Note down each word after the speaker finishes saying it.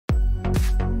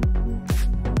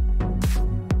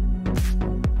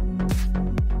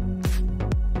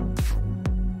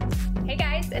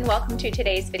and welcome to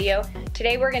today's video.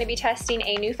 Today we're going to be testing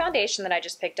a new foundation that I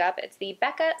just picked up. It's the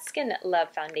Becca Skin Love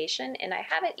Foundation, and I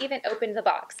haven't even opened the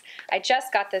box. I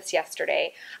just got this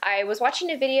yesterday. I was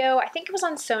watching a video, I think it was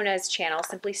on Sona's channel,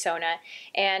 Simply Sona,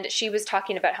 and she was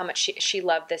talking about how much she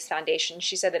loved this foundation.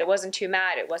 She said that it wasn't too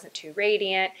matte, it wasn't too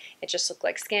radiant, it just looked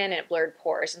like skin and it blurred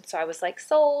pores, and so I was like,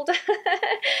 sold.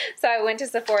 So I went to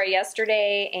Sephora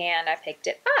yesterday and I picked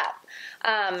it up.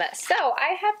 So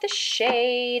I have the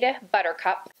shade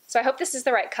Buttercup. So I hope this is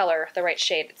the right color, the right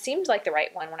shade. It seemed like the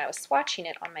right one when I was swatching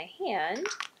it on my hand.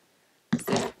 This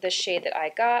is the shade that I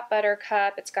got,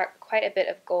 Buttercup. It's got quite a bit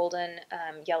of golden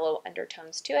yellow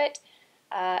undertones to it.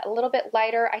 A little bit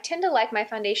lighter. I tend to like my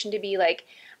foundation to be like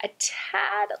a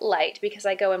tad light because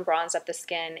I go and bronze up the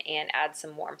skin and add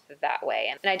some warmth that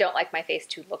way. And I don't like my face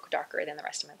to look darker than the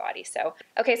rest of my body. So,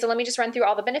 okay, so let me just run through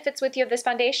all the benefits with you of this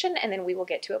foundation and then we will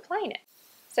get to applying it.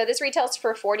 So this retails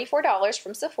for $44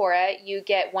 from Sephora. You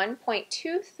get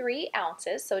 1.23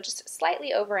 ounces, so just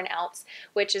slightly over an ounce,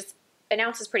 which is an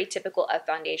ounce is pretty typical of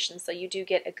foundation, so you do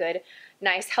get a good,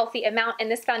 nice, healthy amount in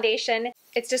this foundation.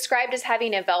 It's described as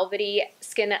having a velvety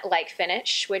skin-like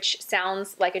finish, which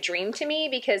sounds like a dream to me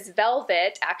because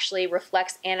velvet actually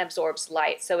reflects and absorbs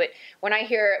light. So when I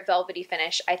hear velvety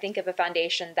finish, I think of a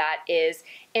foundation that is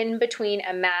in between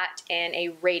a matte and a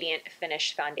radiant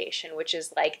finish foundation, which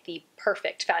is like the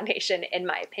perfect foundation in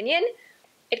my opinion.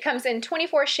 It comes in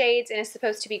 24 shades and is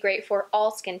supposed to be great for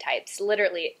all skin types.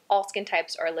 Literally, all skin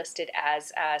types are listed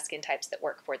as skin types that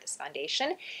work for this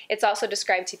foundation. It's also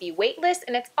described to be weightless,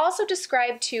 and it's also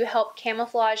described to help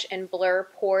camouflage and blur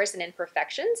pores and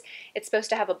imperfections. It's supposed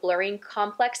to have a blurring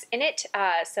complex in it,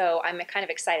 so I'm kind of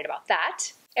excited about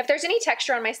that. If there's any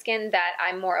texture on my skin that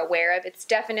I'm more aware of, it's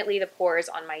definitely the pores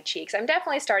on my cheeks. I'm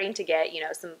definitely starting to get,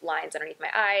 some lines underneath my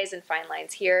eyes and fine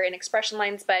lines here and expression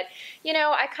lines, but,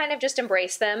 I kind of just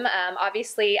embrace them.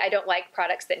 Obviously, I don't like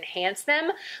products that enhance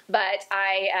them, but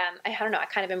I don't know, I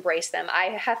kind of embrace them. I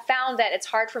have found that it's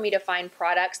hard for me to find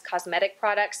products, cosmetic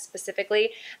products specifically,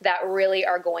 that really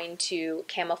are going to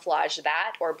camouflage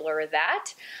that or blur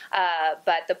that,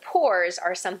 but the pores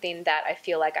are something that I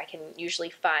feel like I can usually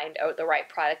find the right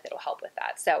product that will help with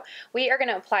that. So we are going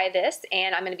to apply this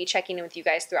and I'm going to be checking in with you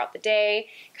guys throughout the day,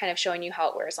 kind of showing you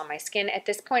how it wears on my skin. At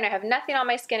this point I have nothing on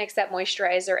my skin except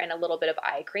moisturizer and a little bit of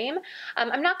eye cream.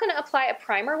 I'm not going to apply a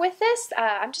primer with this.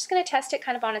 I'm just going to test it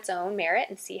kind of on its own merit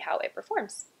and see how it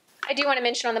performs. I do want to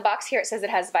mention on the box here it says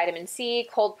it has vitamin C,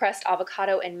 cold pressed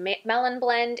avocado and melon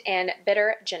blend, and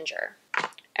bitter ginger.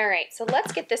 Alright, so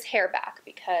let's get this hair back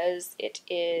because it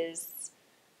is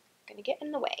going to get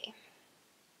in the way.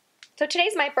 So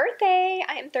today's my birthday.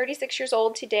 I am 36 years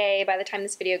old today. By the time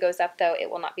this video goes up though,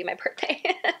 it will not be my birthday.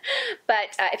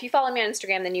 But if you follow me on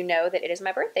Instagram, then you know that it is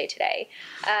my birthday today.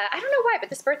 I don't know why,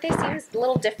 but this birthday seems a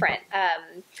little different.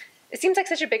 It seems like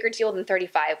such a bigger deal than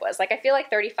 35 was. Like I feel like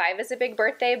 35 is a big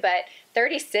birthday, but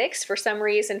 36 for some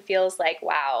reason feels like,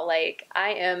 wow, like I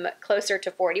am closer to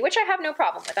 40, which I have no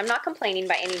problem with. I'm not complaining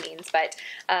by any means, but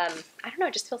I don't know,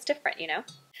 it just feels different,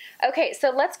 Okay, so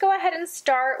let's just go ahead and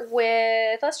start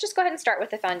with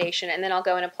the foundation and then I'll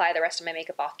go and apply the rest of my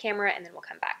makeup off camera and then we'll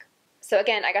come back. So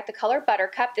again, I got the color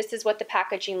Buttercup. This is what the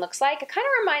packaging looks like. It kind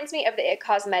of reminds me of the IT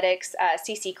Cosmetics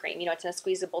CC cream. It's in a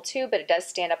squeezable tube, but it does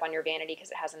stand up on your vanity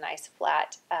because it has a nice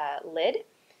flat lid.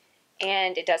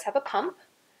 And it does have a pump.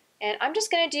 And I'm just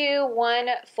going to do one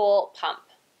full pump.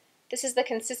 This is the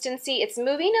consistency. It's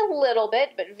moving a little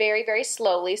bit, but very, very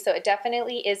slowly. So it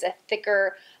definitely is a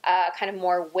thicker, kind of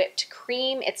more whipped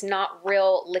cream. It's not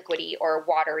real liquidy or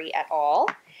watery at all.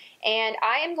 And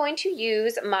I am going to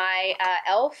use my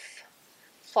e.l.f.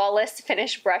 Flawless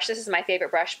Finish brush. This is my favorite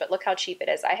brush, but look how cheap it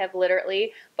is. I have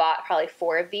literally bought probably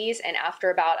 4 of these, and after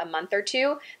about a month or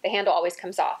two, the handle always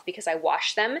comes off because I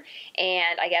wash them,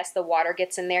 and I guess the water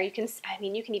gets in there. You can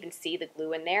even see the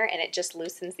glue in there, and it just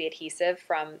loosens the adhesive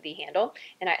from the handle.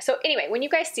 So anyway, when you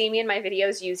guys see me in my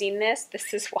videos using this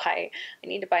is why I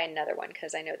need to buy another one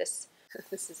because I know this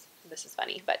is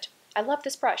funny, but I love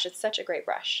this brush. It's such a great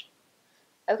brush.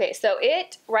 Okay, so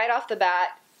it right off the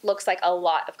bat looks like a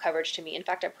lot of coverage to me. In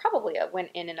fact, I probably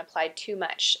went in and applied too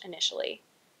much initially.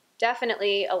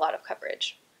 Definitely a lot of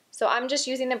coverage. So I'm just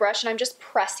using the brush and I'm just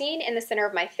pressing in the center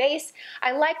of my face.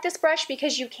 I like this brush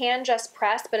because you can just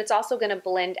press, but it's also going to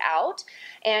blend out.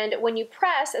 And when you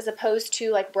press, as opposed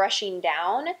to like brushing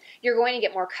down, you're going to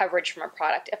get more coverage from a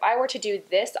product. If I were to do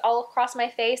this all across my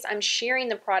face, I'm shearing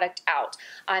the product out.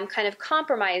 I'm kind of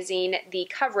compromising the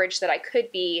coverage that I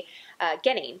could be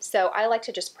getting. So I like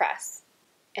to just press.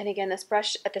 And again, this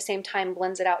brush at the same time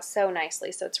blends it out so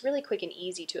nicely. So it's really quick and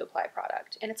easy to apply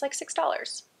product. And it's like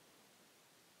 $6.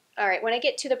 All right, when I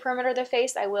get to the perimeter of the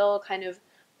face, I will kind of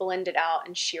blend it out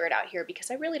and sheer it out here because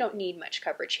I really don't need much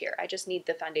coverage here. I just need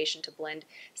the foundation to blend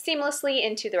seamlessly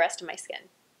into the rest of my skin.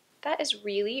 That is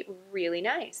really, really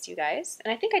nice, you guys.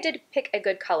 And I think I did pick a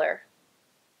good color.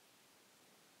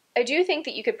 I do think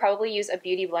that you could probably use a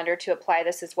beauty blender to apply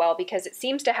this as well because it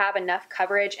seems to have enough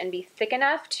coverage and be thick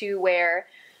enough to where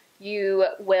you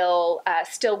will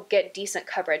still get decent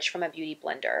coverage from a beauty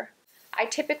blender. I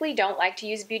typically don't like to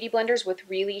use beauty blenders with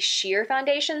really sheer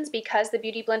foundations because the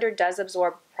beauty blender does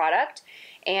absorb product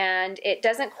and it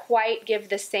doesn't quite give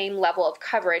the same level of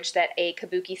coverage that a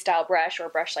kabuki style brush or a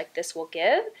brush like this will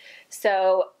give.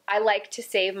 So I like to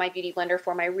save my beauty blender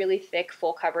for my really thick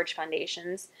full coverage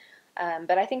foundations.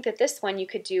 But I think that this one you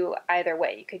could do either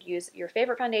way. You could use your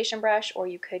favorite foundation brush or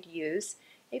you could use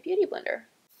a beauty blender.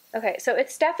 Okay, so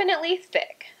it's definitely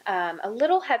thick, a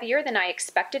little heavier than I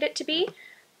expected it to be.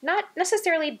 Not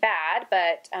necessarily bad,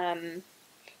 but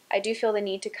I do feel the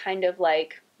need to kind of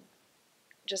like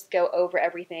just go over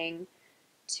everything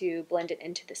to blend it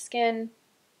into the skin.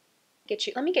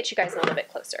 Let me get you guys a little bit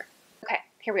closer. Okay,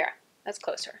 here we are. That's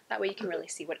closer. That way you can really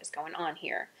see what is going on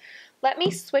here. Let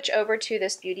me switch over to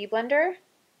this beauty blender.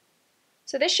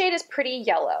 So this shade is pretty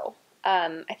yellow.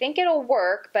 I think it'll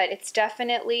work, but it's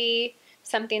definitely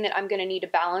something that I'm going to need to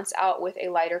balance out with a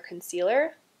lighter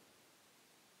concealer.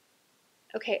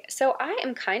 Okay, so I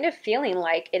am kind of feeling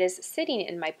like it is sitting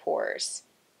in my pores.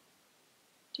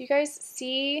 Do you guys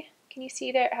see? Can you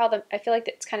see there how I feel like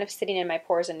it's kind of sitting in my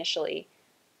pores initially.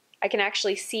 I can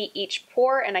actually see each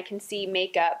pore and I can see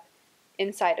makeup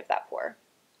inside of that pore.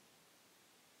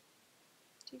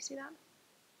 Do you see that?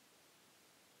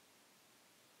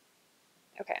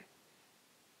 Okay.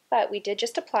 But we did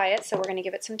just apply it, so we're going to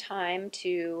give it some time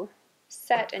to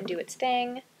set and do its thing.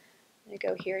 I'm going to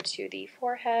go here to the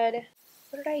forehead.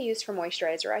 What did I use for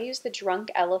moisturizer? I used the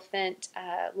Drunk Elephant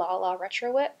La La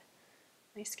Retro Whip.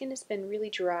 My skin has been really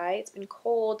dry. It's been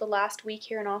cold the last week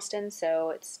here in Austin,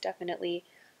 so it's definitely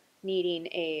needing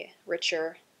a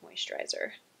richer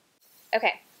moisturizer.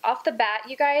 Okay, off the bat,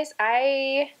 you guys,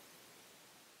 I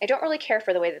don't really care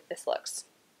for the way that this looks.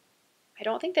 I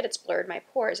don't think that it's blurred my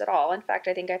pores at all. In fact,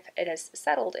 I think it has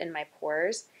settled in my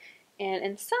pores. And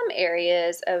in some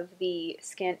areas of the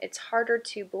skin, it's harder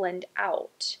to blend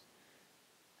out.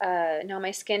 Now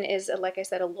my skin is, like I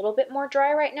said, a little bit more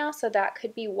dry right now, so that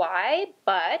could be why,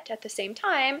 but at the same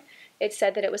time, it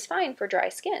said that it was fine for dry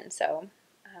skin, so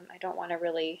I don't want to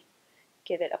really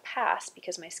give it a pass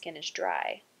because my skin is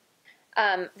dry.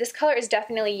 This color is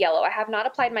definitely yellow. I have not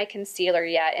applied my concealer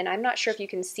yet, and I'm not sure if you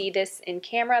can see this in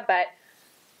camera, but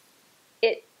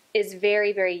it is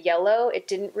very, very yellow. It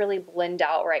didn't really blend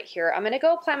out right here. I'm going to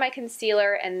go apply my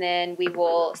concealer, and then we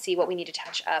will see what we need to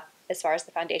touch up as far as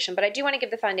the foundation. But I do want to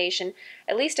give the foundation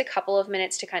at least a couple of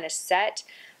minutes to kind of set.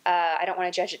 I don't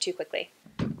want to judge it too quickly.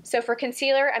 So for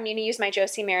concealer, I'm going to use my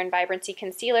Josie Maran Vibrancy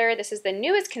Concealer. This is the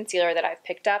newest concealer that I've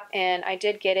picked up, and I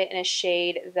did get it in a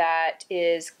shade that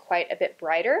is quite a bit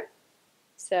brighter.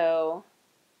 So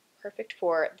perfect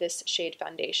for this shade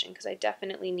foundation because I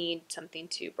definitely need something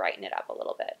to brighten it up a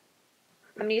little bit.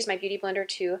 I'm going to use my Beauty Blender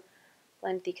to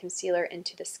blend the concealer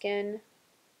into the skin.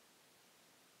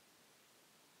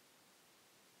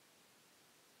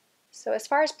 So as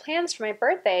far as plans for my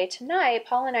birthday, tonight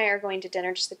Paul and I are going to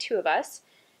dinner, just the two of us.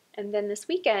 And then this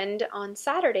weekend, on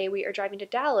Saturday, we are driving to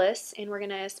Dallas, and we're going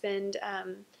to spend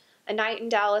a night in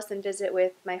Dallas and visit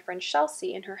with my friend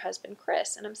Chelsea and her husband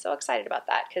Chris. And I'm so excited about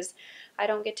that because I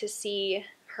don't get to see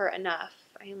her enough.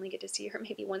 I only get to see her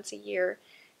maybe once a year.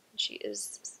 And she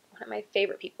is one of my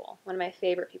favorite people. One of my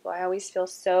favorite people. I always feel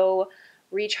so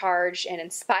recharged and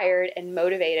inspired and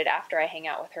motivated after I hang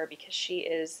out with her because she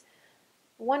is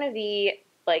one of the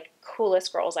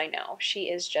coolest girls I know. She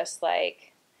is just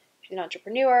like, she's an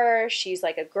entrepreneur. She's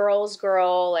like a girl's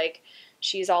girl. Like,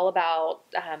 she's all about,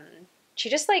 she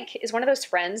just is one of those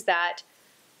friends that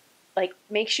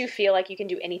makes you feel like you can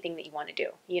do anything that you want to do.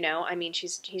 You know, I mean,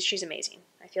 she's amazing.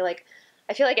 I feel like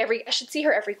I should see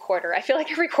her every quarter. I feel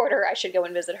like every quarter I should go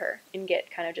and visit her and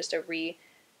get kind of just a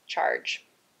recharge.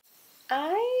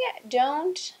 I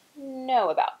don't know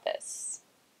about this.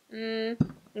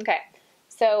 Okay.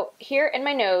 So here in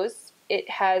my nose, it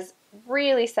has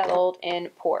really settled in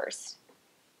pores.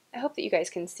 I hope that you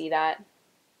guys can see that.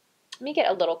 Let me get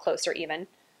a little closer even.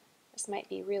 This might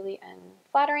be really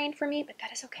unflattering for me, but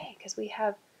that is okay because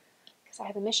I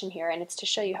have a mission here and it's to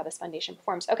show you how this foundation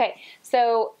performs. Okay,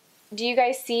 so do you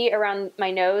guys see around my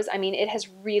nose? I mean, it has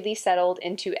really settled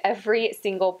into every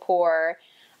single pore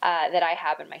that I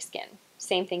have in my skin.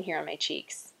 Same thing here on my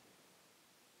cheeks.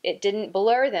 It didn't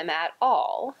blur them at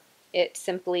all. It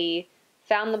simply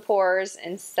found the pores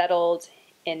and settled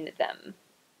in them.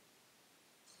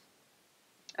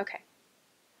 Okay.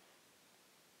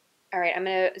 All right, I'm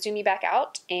gonna zoom you back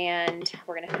out and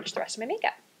we're gonna finish the rest of my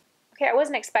makeup. Okay, I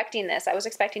wasn't expecting this. I was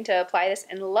expecting to apply this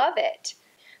and love it.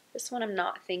 This one I'm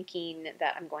not thinking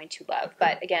that I'm going to love,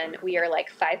 but again, we are like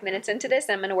 5 minutes into this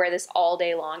and I'm gonna wear this all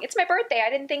day long. It's my birthday, I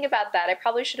didn't think about that. I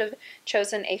probably should have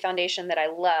chosen a foundation that I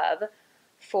love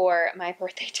for my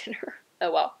birthday dinner.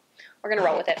 Oh well, we're gonna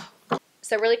roll with it.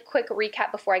 So really quick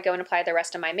recap before I go and apply the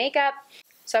rest of my makeup.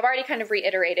 So I've already kind of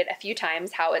reiterated a few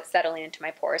times how it's settling into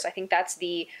my pores. I think that's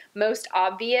the most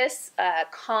obvious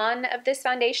con of this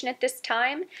foundation at this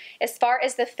time. As far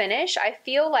as the finish, I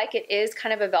feel like it is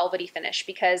kind of a velvety finish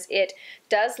because it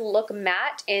does look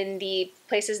matte in the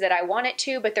places that I want it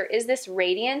to, but there is this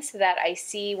radiance that I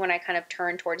see when I kind of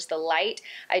turn towards the light.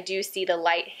 I do see the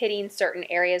light hitting certain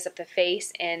areas of the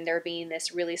face and there being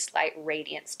this really slight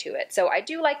radiance to it. So I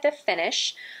do like the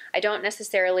finish. I don't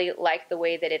necessarily like the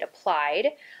way that it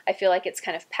applied. I feel like it's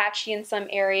kind of patchy in some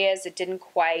areas. It didn't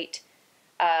quite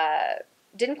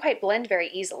blend very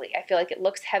easily. I feel like it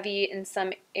looks heavy in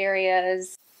some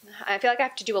areas. I feel like I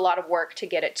have to do a lot of work to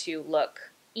get it to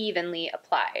look evenly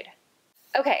applied.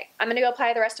 Okay, I'm gonna go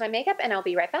apply the rest of my makeup and I'll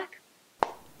be right back.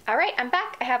 All right, I'm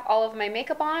back. I have all of my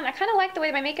makeup on. I kind of like the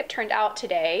way my makeup turned out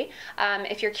today.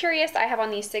 If you're curious, I have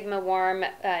on the Sigma Warm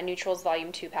Neutrals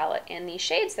Volume 2 palette, and the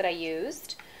shades that I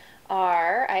used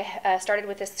are, I started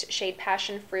with this shade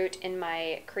Passion Fruit in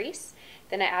my crease.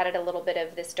 Then I added a little bit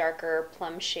of this darker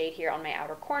plum shade here on my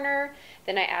outer corner.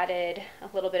 Then I added a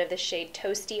little bit of this shade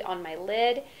Toasty on my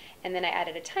lid. And then I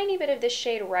added a tiny bit of this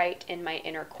shade right in my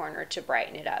inner corner to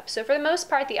brighten it up. So for the most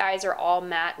part, the eyes are all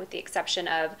matte with the exception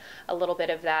of a little bit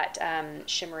of that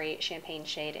shimmery champagne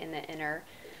shade in the inner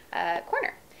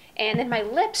corner. And then my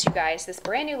lips, you guys, this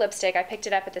brand new lipstick, I picked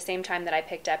it up at the same time that I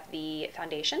picked up the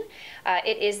foundation.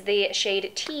 It is the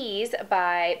shade Tease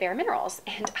by Bare Minerals,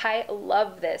 and I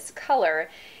love this color.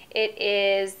 It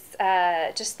is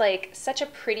just like such a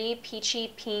pretty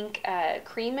peachy pink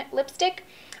cream lipstick.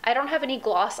 I don't have any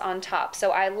gloss on top, so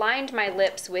I lined my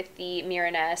lips with the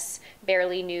Miraness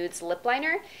Barely Nudes lip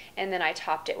liner, and then I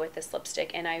topped it with this lipstick,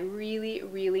 and I really,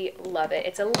 really love it.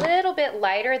 It's a little bit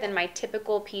lighter than my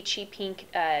typical peachy pink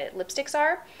lipsticks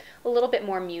are, a little bit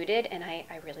more muted, and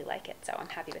I really like it, so I'm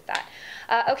happy with that.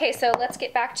 Okay, so let's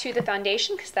get back to the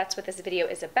foundation, because that's what this video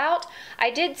is about. I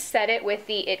did set it with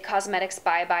the IT Cosmetics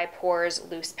Bye Bye Pores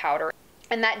Loose Powder,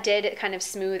 and that did kind of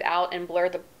smooth out and blur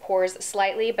the pores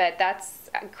slightly, but that's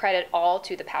credit all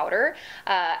to the powder.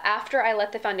 After I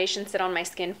let the foundation sit on my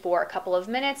skin for a couple of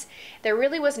minutes, there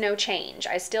really was no change.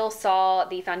 I still saw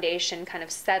the foundation kind of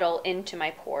settle into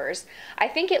my pores. I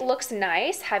think it looks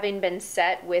nice having been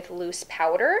set with loose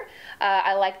powder.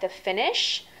 I like the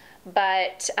finish,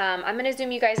 but I'm gonna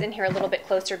zoom you guys in here a little bit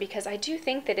closer because I do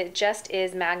think that it just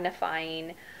is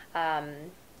magnifying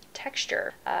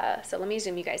texture. So let me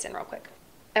zoom you guys in real quick.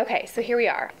 Okay, so here we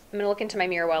are. I'm gonna look into my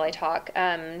mirror while I talk.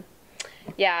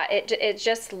 Yeah, it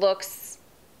just looks,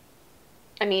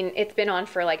 I mean, it's been on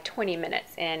for like 20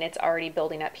 minutes and it's already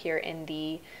building up here in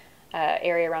the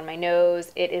area around my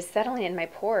nose. It is settling in my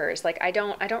pores. Like I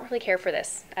don't really care for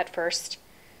this at first.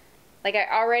 Like I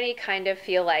already kind of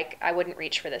feel like I wouldn't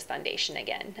reach for this foundation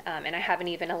again. And I haven't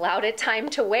even allowed it time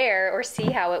to wear or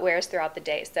see how it wears throughout the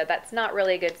day. So that's not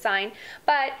really a good sign.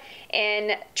 But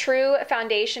in true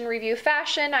foundation review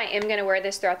fashion, I am gonna wear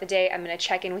this throughout the day. I'm gonna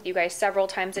check in with you guys several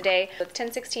times a day. It's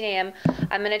 10:16 a.m.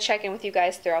 I'm gonna check in with you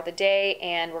guys throughout the day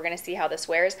and we're gonna see how this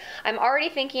wears. I'm already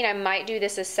thinking I might do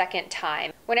this a second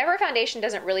time. Whenever a foundation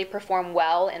doesn't really perform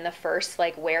well in the first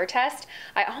like wear test,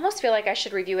 I almost feel like I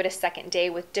should review it a second day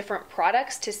with different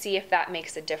products to see if that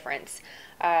makes a difference.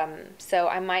 So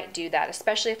I might do that,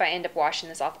 especially if I end up washing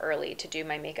this off early to do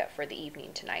my makeup for the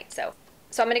evening tonight. So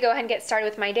I'm gonna go ahead and get started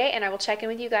with my day and I will check in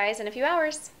with you guys in a few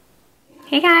hours.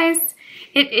 Hey guys,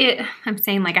 I'm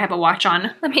saying like I have a watch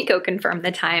on. Let me go confirm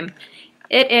the time.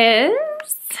 It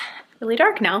is really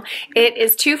dark now. It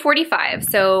is 2:45,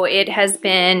 so it has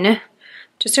been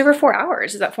just over 4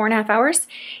 hours. Is that 4.5 hours?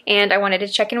 And I wanted to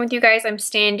check in with you guys. I'm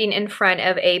standing in front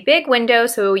of a big window,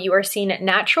 so you are seeing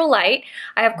natural light.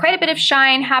 I have quite a bit of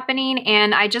shine happening,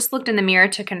 and I just looked in the mirror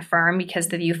to confirm because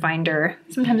the viewfinder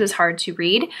sometimes is hard to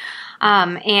read.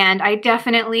 And I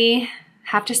definitely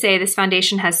have to say this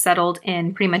foundation has settled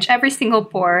in pretty much every single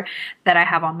pore that I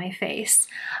have on my face.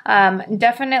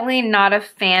 Definitely not a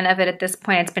fan of it at this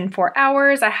point. It's been 4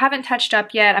 hours. I haven't touched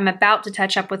up yet. I'm about to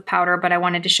touch up with powder, but I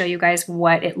wanted to show you guys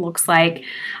what it looks like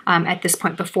at this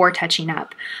point before touching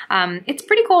up. It's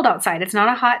pretty cold outside. It's not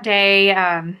a hot day.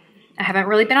 I haven't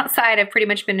really been outside. I've pretty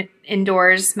much been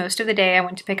indoors most of the day. I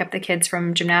went to pick up the kids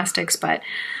from gymnastics, but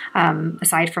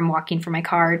aside from walking from my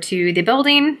car to the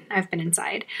building, I've been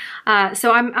inside.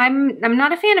 So I'm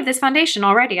not a fan of this foundation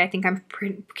already. I think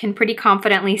can pretty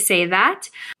confidently say that.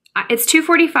 It's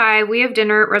 2:45. We have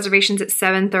dinner reservations at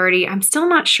 7:30. I'm still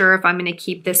not sure if I'm gonna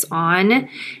keep this on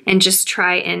and just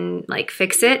try and like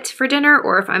fix it for dinner,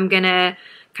 or if I'm gonna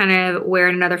kind of wear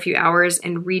it another few hours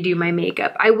and redo my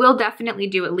makeup. I will definitely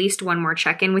do at least one more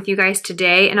check-in with you guys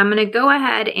today, and I'm gonna go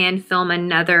ahead and film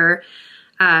another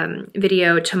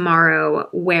video tomorrow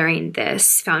wearing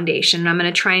this foundation. I'm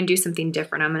gonna try and do something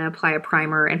different. I'm gonna apply a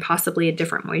primer and possibly a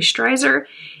different moisturizer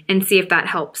and see if that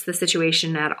helps the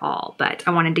situation at all. But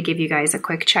I wanted to give you guys a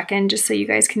quick check-in just so you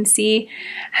guys can see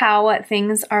how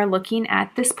things are looking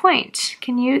at this point.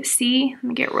 Can you see? Let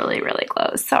me get really, really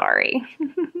close, sorry.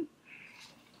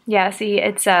 Yeah, see,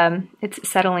 it's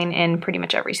settling in pretty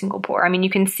much every single pore. I mean, you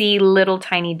can see little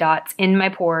tiny dots in my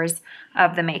pores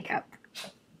of the makeup.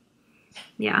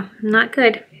 Yeah, not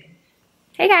good.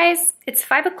 Hey guys, it's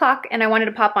 5 o'clock and I wanted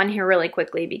to pop on here really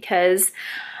quickly because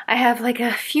I have like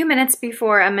a few minutes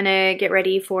before I'm gonna get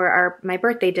ready for our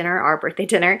birthday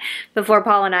dinner, before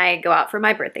Paul and I go out for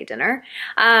my birthday dinner.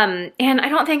 And I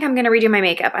don't think I'm gonna redo my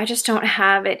makeup. I just don't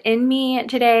have it in me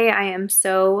today. I am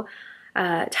so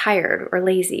tired or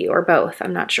lazy or both,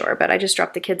 I'm not sure, but I just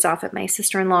dropped the kids off at my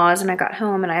sister-in-law's and I got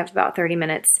home and I have about 20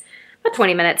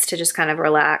 minutes to just kind of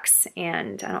relax,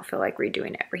 and I don't feel like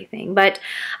redoing everything. But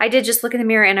I did just look in the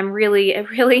mirror and I'm really,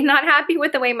 really not happy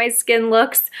with the way my skin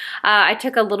looks. I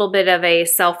took a little bit of a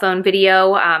cell phone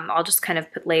video. I'll just kind of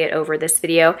lay it over this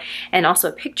video, and also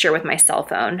a picture with my cell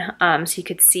phone so you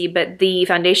could see, but the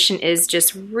foundation is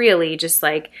just really just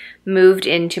like moved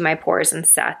into my pores and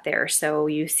sat there. So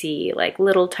you see like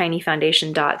little tiny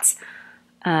foundation dots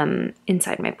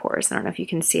inside my pores. I don't know if you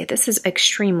can see it. This is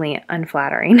extremely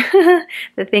unflattering,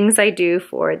 the things I do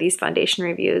for these foundation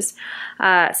reviews.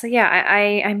 So yeah,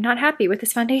 I'm not happy with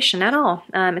this foundation at all.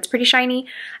 It's pretty shiny.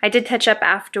 I did touch up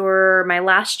after my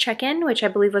last check-in, which I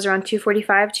believe was around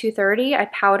 2:45, 2:30. I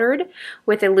powdered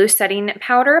with a loose setting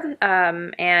powder,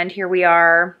 and here we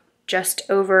are just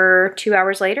over 2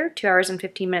 hours later, 2 hours and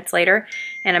 15 minutes later,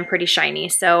 and I'm pretty shiny.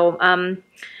 So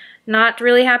not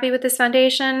really happy with this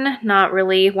foundation, not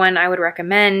really one I would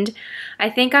recommend. I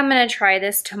think I'm gonna try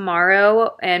this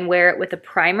tomorrow and wear it with a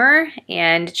primer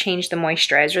and change the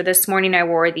moisturizer. This morning I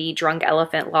wore the Drunk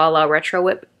Elephant La La Retro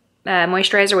Whip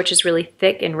moisturizer, which is really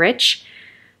thick and rich.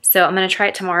 So I'm gonna try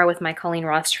it tomorrow with my COLLEEN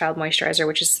ROTHSCHILD moisturizer,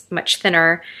 which is much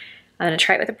thinner. I'm gonna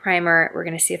try it with a primer. We're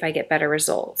gonna see if I get better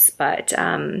results. But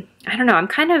I don't know, I'm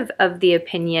kind of the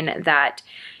opinion that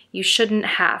you shouldn't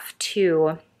have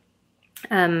to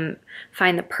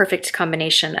find the perfect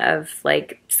combination of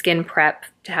like skin prep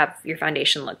to have your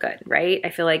foundation look good, right? I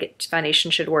feel like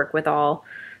foundation should work with all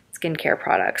skincare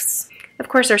products. Of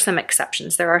course, there are some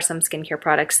exceptions. There are some skincare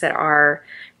products that are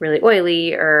really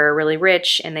oily or really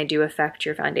rich and they do affect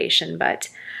your foundation, but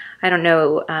I don't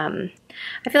know.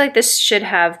 I feel like this should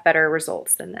have better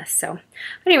results than this. So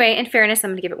anyway, in fairness,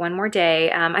 I'm gonna give it one more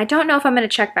day. I don't know if I'm gonna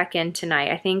check back in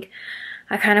tonight. I think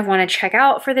I kind of want to check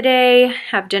out for the day,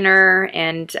 have dinner,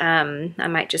 and I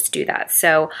might just do that.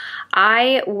 So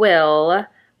I will,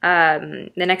 the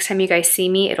next time you guys see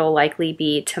me, it'll likely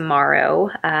be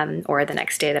tomorrow or the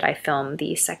next day that I film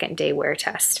the second day wear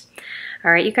test.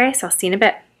 All right, you guys, I'll see you in a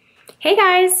bit. Hey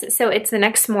guys, so it's the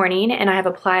next morning and I have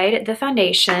applied the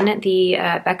foundation, the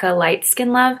Becca Light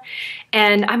Skin Love,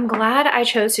 and I'm glad I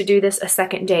chose to do this a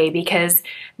second day because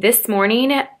this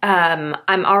morning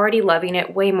I'm already loving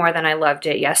it way more than I loved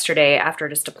it yesterday after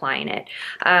just applying it.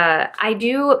 I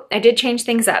did change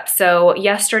things up. So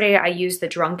yesterday I used the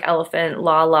Drunk Elephant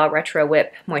La La Retro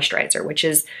Whip moisturizer, which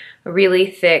is a really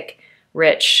thick,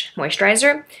 rich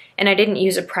moisturizer, and I didn't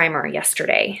use a primer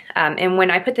yesterday. And when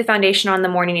I put the foundation on in the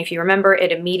morning, if you remember,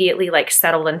 it immediately like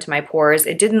settled into my pores.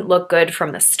 It didn't look good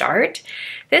from the start.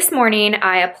 This morning,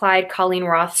 I applied COLLEEN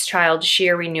ROTHSCHILD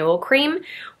Sheer Renewal Cream,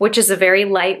 which is a very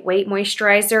lightweight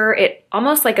moisturizer. It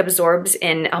almost like absorbs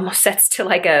and almost sets to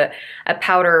like a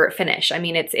powder finish. I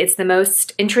mean, it's the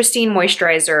most interesting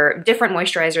moisturizer, different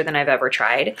moisturizer than I've ever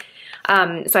tried.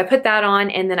 So I put that on,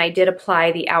 and then I did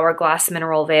apply the Hourglass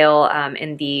Mineral Veil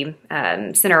in the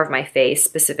center of my face,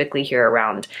 specifically here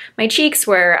around my cheeks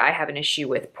where I have an issue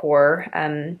with pores.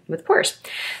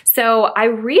 So I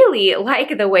really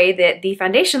like the way that the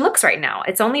foundation looks right now.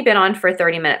 It's only been on for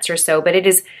 30 minutes or so, but it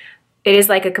is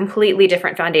like a completely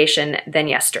different foundation than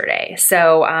yesterday.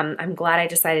 So I'm glad I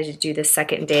decided to do this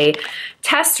second day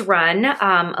test run.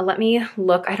 Let me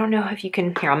look. I don't know if you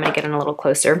can, here, I'm gonna get in a little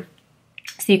closer.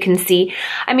 So you can see,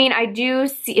 I mean, I do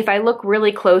see, if I look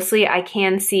really closely, I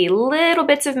can see little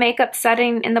bits of makeup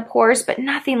setting in the pores, but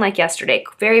nothing like yesterday.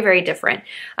 Very, very different.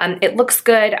 It looks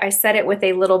good. I set it with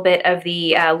a little bit of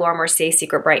the Laura Mercier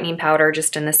Secret Brightening Powder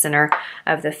just in the center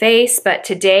of the face. But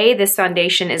today, this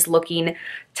foundation is looking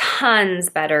tons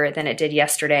better than it did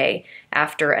yesterday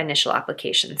after initial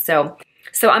application. So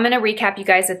I'm going to recap you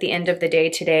guys at the end of the day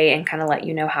today and kind of let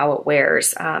you know how it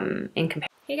wears in comparison.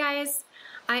 Hey guys.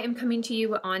 I am coming to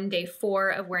you on day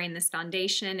 4 of wearing this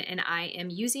foundation, and I am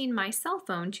using my cell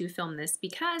phone to film this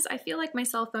because I feel like my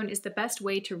cell phone is the best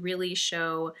way to really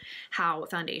show how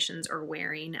foundations are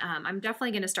wearing. I'm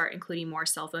definitely going to start including more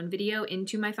cell phone video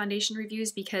into my foundation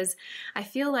reviews because I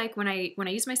feel like when I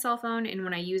use my cell phone and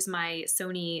when I use my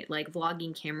Sony like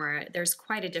vlogging camera, there's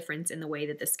quite a difference in the way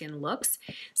that the skin looks.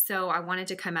 So I wanted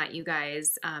to come at you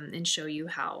guys and show you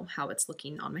how it's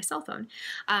looking on my cell phone.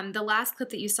 The last clip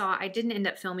that you saw, I didn't end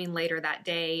up filming later that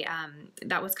day.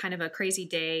 That was kind of a crazy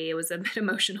day. It was a bit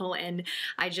emotional, and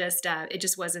it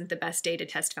just wasn't the best day to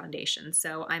test foundation.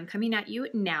 So I'm coming at you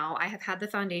now. I have had the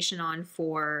foundation on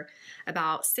for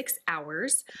about 6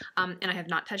 hours, and I have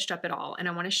not touched up at all. And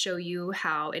I want to show you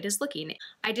how it is looking.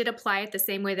 I did apply it the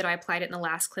same way that I applied it in the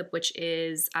last clip, which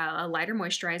is a lighter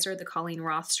moisturizer, the COLLEEN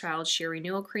Rothschild Sheer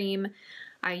Renewal Cream.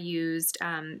 I used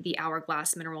the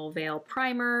Hourglass Mineral Veil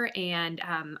Primer, and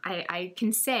I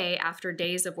can say after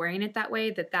days of wearing it that way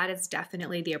that is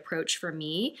definitely the approach for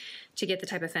me to get the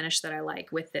type of finish that I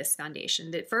like with this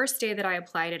foundation. The first day that I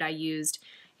applied it, I used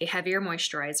a heavier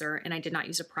moisturizer, and I did not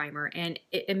use a primer, and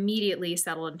it immediately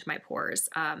settled into my pores.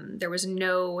 There was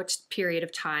no period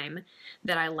of time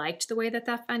that I liked the way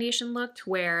that foundation looked,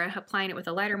 where applying it with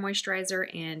a lighter moisturizer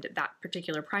and that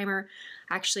particular primer,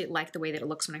 I actually like the way that it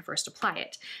looks when I first apply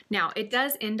it. Now, it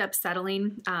does end up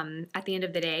settling at the end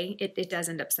of the day. It does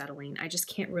end up settling. I just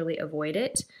can't really avoid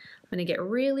it. I'm gonna get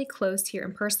really close here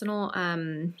and personal.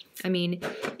 I mean,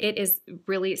 it is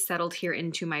really settled here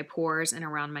into my pores and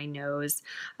around my nose.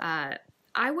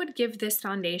 I would give this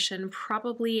foundation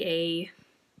probably a,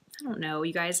 I don't know,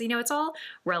 you guys, you know, it's all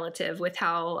relative with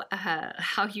how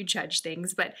you judge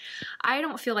things, but I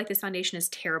don't feel like this foundation is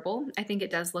terrible. I think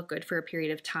it does look good for a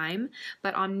period of time,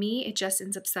 but on me, it just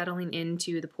ends up settling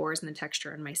into the pores and the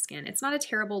texture in my skin. It's not a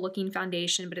terrible looking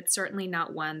foundation, but it's certainly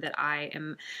not one that I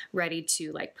am ready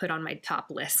to like put on my top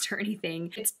list or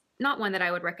anything. It's not one that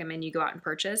I would recommend you go out and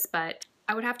purchase, but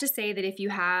I would have to say that if you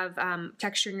have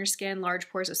texture in your skin, large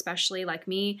pores especially like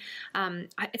me,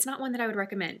 it's not one that I would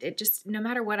recommend. It just, no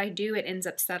matter what I do, it ends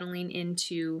up settling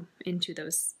into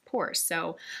those pores.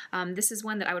 So this is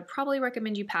one that I would probably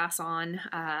recommend you pass on.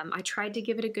 I tried to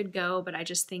give it a good go, but I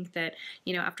just think that,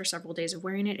 you know, after several days of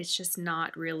wearing it, it's just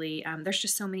not really, there's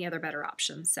just so many other better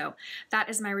options. So that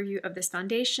is my review of this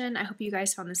foundation. I hope you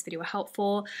guys found this video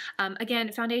helpful.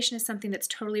 Again, foundation is something that's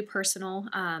totally personal.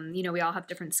 You know, we all have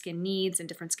different skin needs and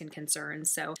different skin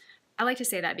concerns. So I like to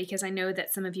say that because I know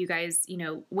that some of you guys, you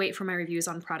know, wait for my reviews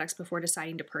on products before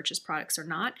deciding to purchase products or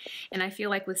not. And I feel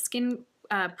like with skin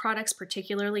products,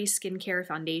 particularly skincare,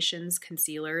 foundations,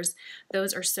 concealers,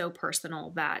 those are so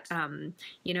personal that,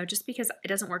 you know, just because it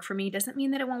doesn't work for me doesn't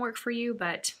mean that it won't work for you,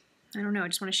 but I don't know, I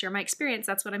just want to share my experience.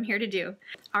 That's what I'm here to do.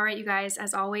 All right, you guys,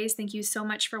 as always, thank you so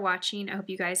much for watching. I hope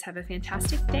you guys have a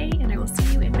fantastic day, and I will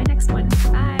see you in my next one.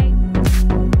 Bye.